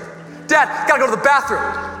thirsty. Dad, gotta go to the bathroom.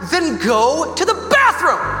 Then go to the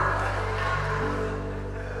bathroom.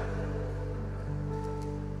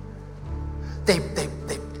 They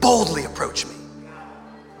boldly approach me.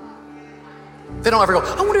 They don't ever go,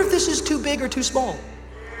 I wonder if this is too big or too small.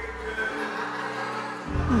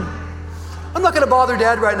 I'm not gonna bother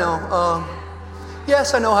Dad right now.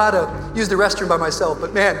 Yes, I know how to use the restroom by myself,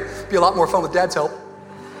 but man, it'd be a lot more fun with Dad's help.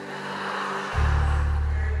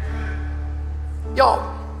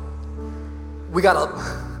 Y'all,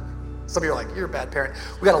 some of you are like, you're a bad parent.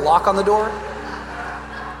 We got a lock on the door.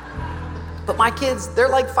 But my kids, they're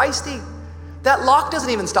like feisty. That lock doesn't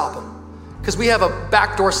even stop them because we have a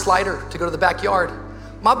back door slider to go to the backyard.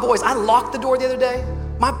 My boys, I locked the door the other day.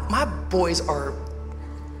 My boys are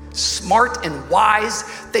smart and wise.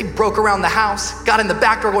 They broke around the house, got in the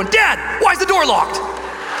back door going, Dad, why is the door locked?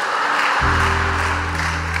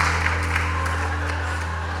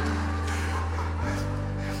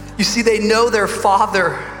 You see, they know their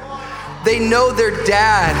father. They know their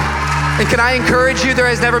dad. And can I encourage you, there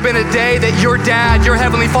has never been a day that your dad, your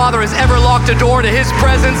heavenly father, has ever locked a door to his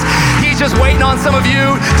presence. He's just waiting on some of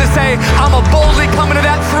you to say, I'm gonna boldly come into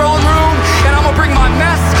that throne room and I'm gonna bring my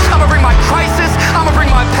mess, I'm gonna bring my crisis, I'm gonna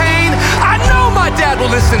bring my pain. I know my dad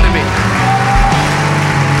will listen to me.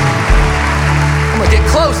 I'm gonna get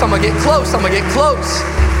close, I'm gonna get close, I'm gonna get close.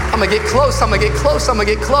 I'm gonna get close, I'm gonna get close, I'm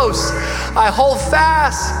gonna get close. I hold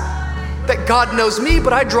fast that God knows me,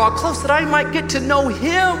 but I draw close that I might get to know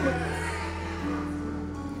him.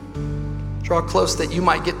 Draw close that you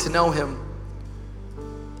might get to know him.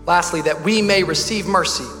 Lastly, that we may receive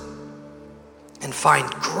mercy and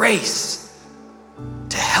find grace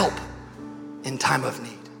to help in time of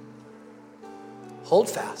need. Hold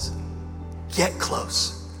fast, get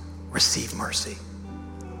close, receive mercy.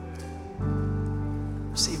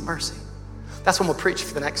 Receive mercy. That's when we'll preach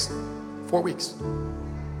for the next 4 weeks.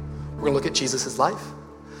 We're gonna look at Jesus' life,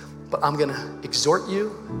 but I'm gonna exhort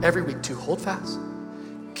you every week to hold fast,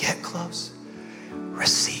 get close,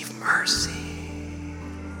 receive mercy.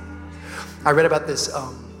 I read about this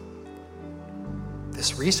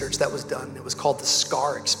research that was done. It was called the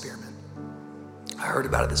SCAR experiment. I heard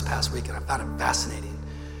about it this past week and I found it fascinating.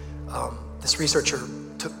 This researcher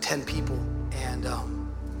took 10 people and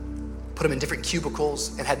put them in different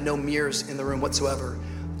cubicles and had no mirrors in the room whatsoever,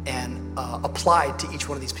 and applied to each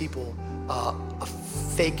one of these people a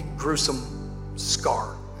fake gruesome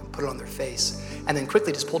scar and put it on their face, and then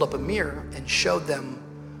quickly just pulled up a mirror and showed them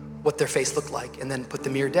what their face looked like, and then put the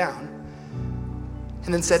mirror down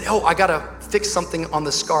and then said, oh, I gotta fix something on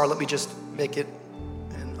the scar, let me just make it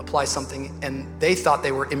and apply something. And they thought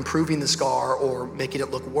they were improving the scar or making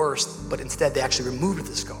it look worse, but instead they actually removed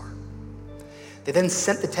the scar. They then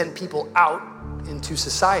sent the 10 people out into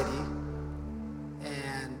society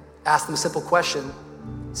and asked them a simple question,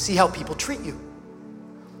 see how people treat you.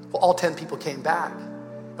 Well, all 10 people came back.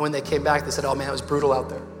 And when they came back, they said, oh man, it was brutal out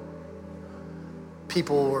there.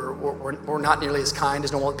 People were not nearly as kind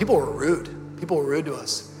as normal. People were rude. People were rude to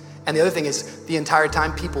us. And the other thing is, the entire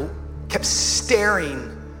time people kept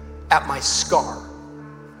staring at my scar.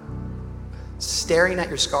 Staring at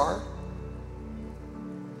your scar?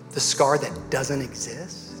 The scar that doesn't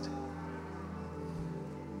exist?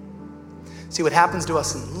 See, what happens to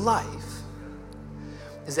us in life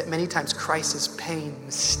is that many times crisis, pain,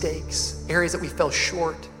 mistakes, areas that we fell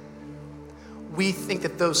short, we think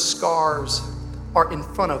that those scars are in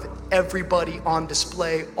front of everybody on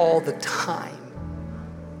display all the time.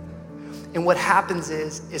 And what happens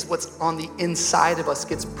is what's on the inside of us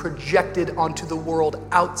gets projected onto the world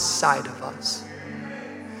outside of us.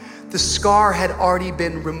 The scar had already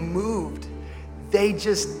been removed. They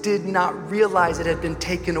just did not realize it had been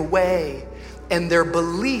taken away. And their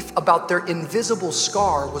belief about their invisible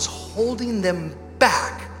scar was holding them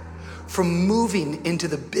back from moving into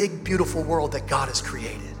the big, beautiful world that God has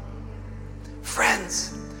created.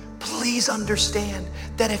 Friends, please understand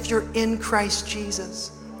that if you're in Christ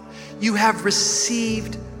Jesus, you have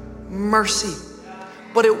received mercy,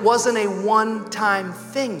 but it wasn't a one-time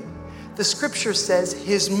thing. The scripture says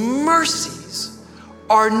his mercies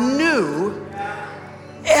are new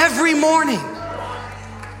every morning.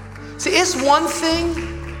 See, it's one thing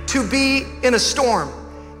to be in a storm.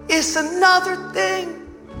 It's another thing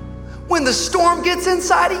when the storm gets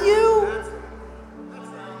inside of you.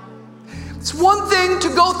 It's one thing to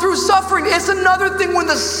go through suffering. It's another thing when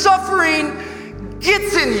the suffering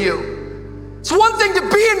gets in you. It's one thing to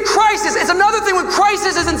be in crisis. It's another thing when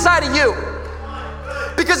crisis is inside of you.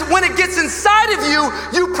 Because when it gets inside of you,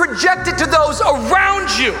 you project it to those around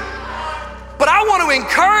you. But I want to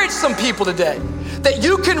encourage some people today that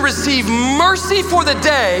you can receive mercy for the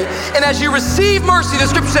day. And as you receive mercy, the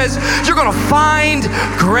scripture says, you're going to find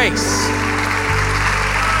grace.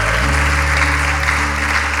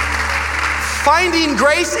 Finding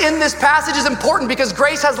grace in this passage is important because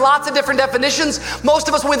grace has lots of different definitions. Most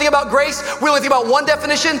of us, when we think about grace, we only think about one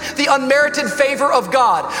definition, the unmerited favor of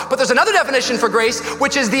God. But there's another definition for grace,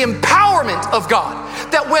 which is the empowerment of God.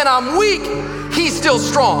 That when I'm weak, he's still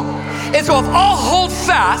strong. And so if I'll hold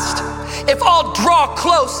fast, if I'll draw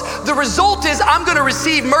close, the result is I'm gonna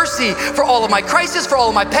receive mercy for all of my crisis, for all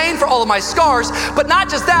of my pain, for all of my scars. But not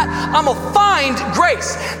just that, I'm gonna find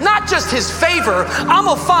grace. Not just his favor, I'm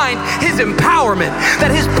gonna find his empowerment.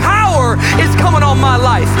 That his power is coming on my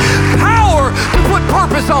life. Power to put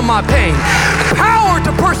purpose on my pain. Power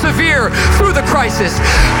to persevere through the crisis.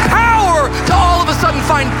 Power to all of a sudden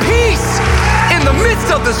find peace in the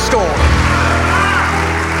midst of the storm.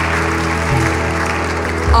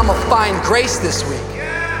 I'm gonna find grace this week.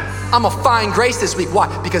 I'm gonna find grace this week. Why?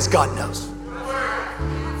 Because God knows.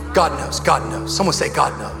 God knows, God knows. Someone say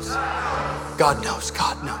God knows. God knows,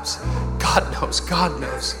 God knows. God knows, God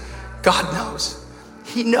knows. God knows.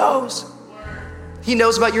 He knows. He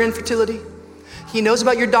knows about your infertility. He knows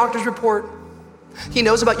about your doctor's report. He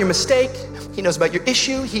knows about your mistake. He knows about your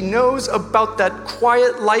issue. He knows about that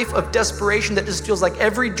quiet life of desperation that just feels like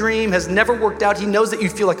every dream has never worked out. He knows that you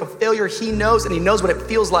feel like a failure. He knows, and he knows what it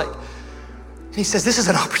feels like. And he says, this is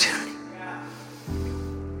an opportunity.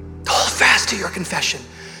 Hold fast to your confession.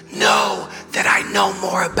 Know that I know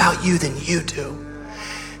more about you than you do.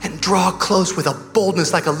 And draw close with a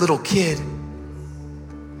boldness like a little kid,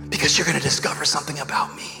 because you're gonna discover something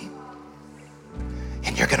about me.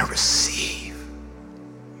 And you're gonna receive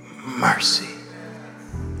mercy.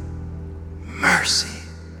 Mercy.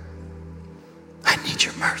 I need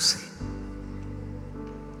your mercy.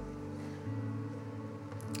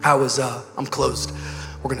 I'm closed.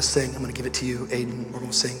 We're gonna sing. I'm gonna give it to you, Aiden. We're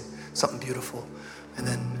gonna sing something beautiful. And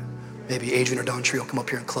then maybe Adrian or Don Tree will come up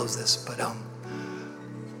here and close this. But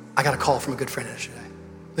I got a call from a good friend yesterday.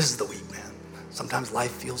 This is the week, man. Sometimes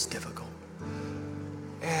life feels difficult.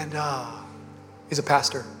 And he's a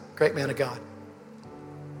pastor, great man of God.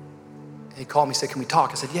 And he called me, said, can we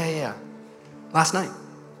talk? I said, yeah. Last night.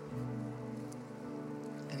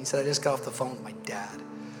 And he said, I just got off the phone with my dad.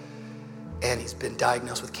 And he's been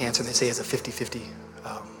diagnosed with cancer. And they say he has a 50-50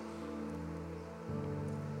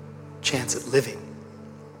 chance at living.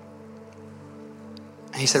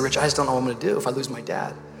 And he said, Rich, I just don't know what I'm gonna do if I lose my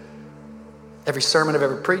dad. Every sermon I've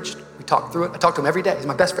ever preached, we talk through it. I talk to him every day. He's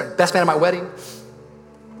my best friend, best man at my wedding.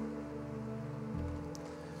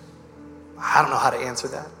 I don't know how to answer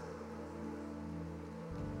that.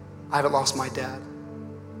 I haven't lost my dad.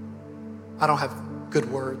 I don't have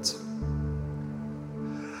good words.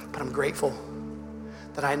 But I'm grateful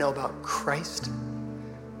that I know about Christ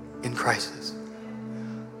in crisis.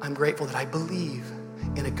 I'm grateful that I believe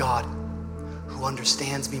in a God who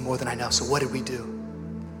understands me more than I know. So what did we do?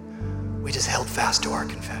 We just held fast to our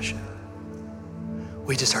confession.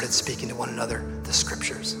 We just started speaking to one another the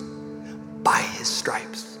scriptures. By his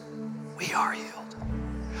stripes, we are healed.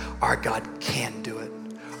 Our God can do it.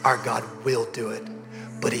 Our God will do it.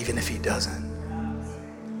 But even if he doesn't,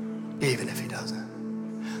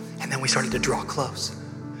 and then we started to draw close.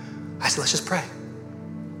 I said, let's just pray.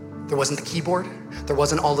 There wasn't the keyboard. There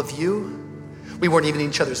wasn't all of you. We weren't even in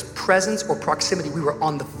each other's presence or proximity. We were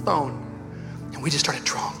on the phone. And we just started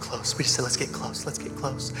drawing close. We just said, let's get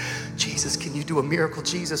close. Jesus, can you do a miracle?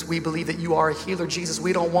 Jesus, we believe that you are a healer. Jesus,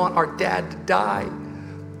 we don't want our dad to die.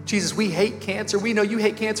 Jesus, we hate cancer. We know you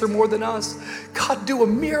hate cancer more than us. God, do a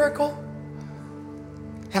miracle.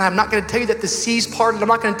 And I'm not gonna tell you that the seas parted. I'm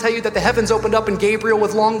not gonna tell you that the heavens opened up and Gabriel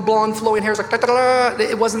with long blonde flowing hair was like, da, da, da.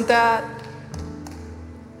 It wasn't that.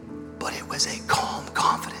 But it was a calm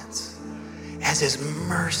confidence as his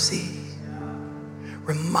mercy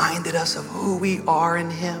reminded us of who we are in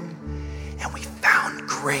him, and we found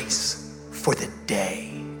grace for the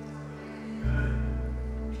day.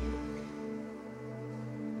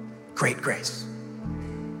 Great grace.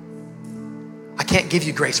 I can't give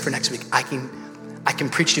you grace for next week. I can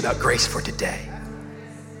preach to you about grace for today.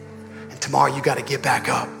 And tomorrow you gotta get back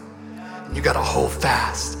up, and you gotta hold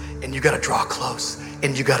fast, and you gotta draw close,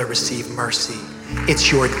 and you gotta receive mercy. It's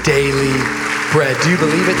your daily bread. Do you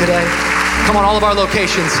believe it today? Come on, all of our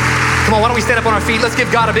locations. Come on, why don't we stand up on our feet? Let's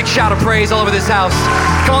give God a big shout of praise all over this house.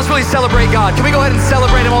 Come on, let's really celebrate God. Can we go ahead and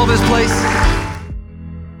celebrate him all over this place?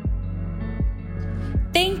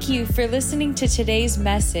 Thank you for listening to today's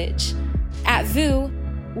message. At VOO,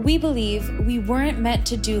 we believe we weren't meant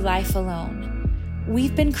to do life alone.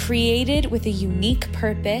 We've been created with a unique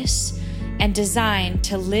purpose and designed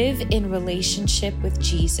to live in relationship with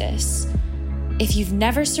Jesus. If you've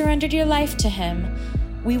never surrendered your life to him,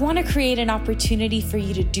 we want to create an opportunity for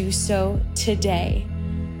you to do so today.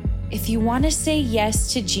 If you want to say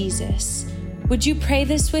yes to Jesus, would you pray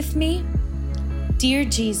this with me? Dear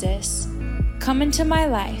Jesus, come into my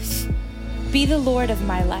life. Be the Lord of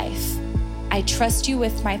my life. I trust you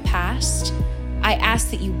with my past. I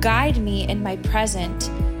ask that you guide me in my present,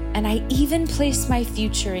 and I even place my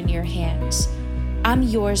future in your hands. I'm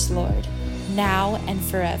yours, Lord, now and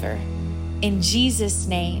forever. In Jesus'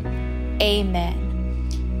 name, amen.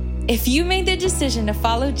 If you made the decision to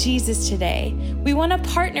follow Jesus today, we want to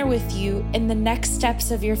partner with you in the next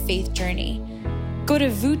steps of your faith journey. Go to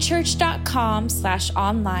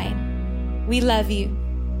voochurch.com/online. We love you.